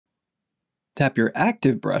Tap your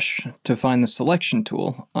active brush to find the Selection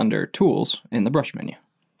tool under Tools in the brush menu.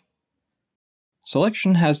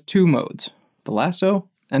 Selection has two modes, the Lasso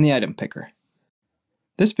and the Item Picker.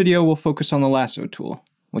 This video will focus on the Lasso tool,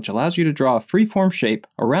 which allows you to draw a free-form shape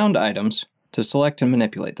around items to select and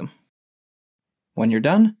manipulate them. When you're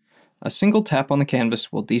done, a single tap on the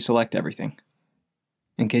canvas will deselect everything.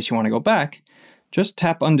 In case you want to go back, just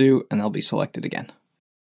tap Undo and they'll be selected again.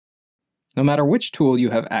 No matter which tool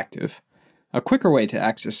you have active, a quicker way to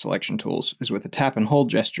access selection tools is with a tap and hold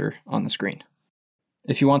gesture on the screen.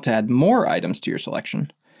 If you want to add more items to your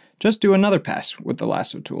selection, just do another pass with the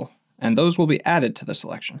Lasso tool, and those will be added to the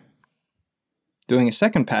selection. Doing a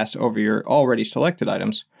second pass over your already selected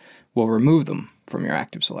items will remove them from your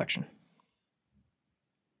active selection.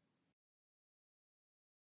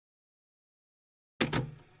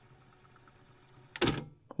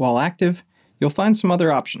 While active, you'll find some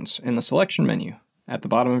other options in the selection menu at the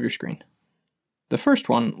bottom of your screen. The first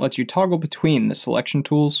one lets you toggle between the selection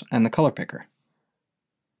tools and the color picker.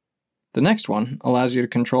 The next one allows you to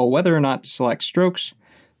control whether or not to select strokes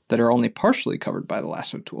that are only partially covered by the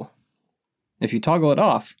Lasso tool. If you toggle it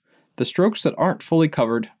off, the strokes that aren't fully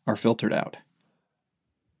covered are filtered out.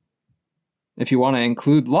 If you want to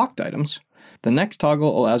include locked items, the next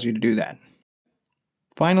toggle allows you to do that.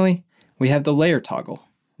 Finally, we have the layer toggle,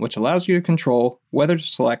 which allows you to control whether to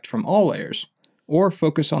select from all layers or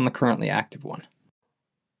focus on the currently active one.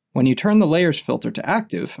 When you turn the layers filter to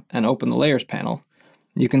active and open the layers panel,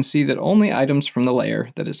 you can see that only items from the layer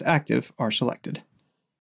that is active are selected.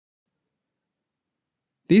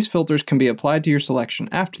 These filters can be applied to your selection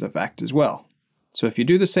after the fact as well. So if you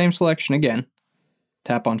do the same selection again,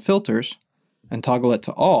 tap on Filters, and toggle it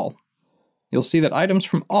to All, you'll see that items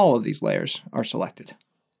from all of these layers are selected.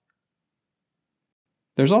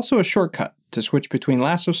 There's also a shortcut to switch between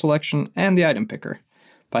Lasso selection and the item picker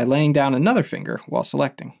by laying down another finger while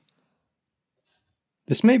selecting.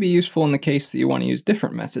 This may be useful in the case that you want to use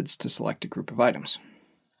different methods to select a group of items.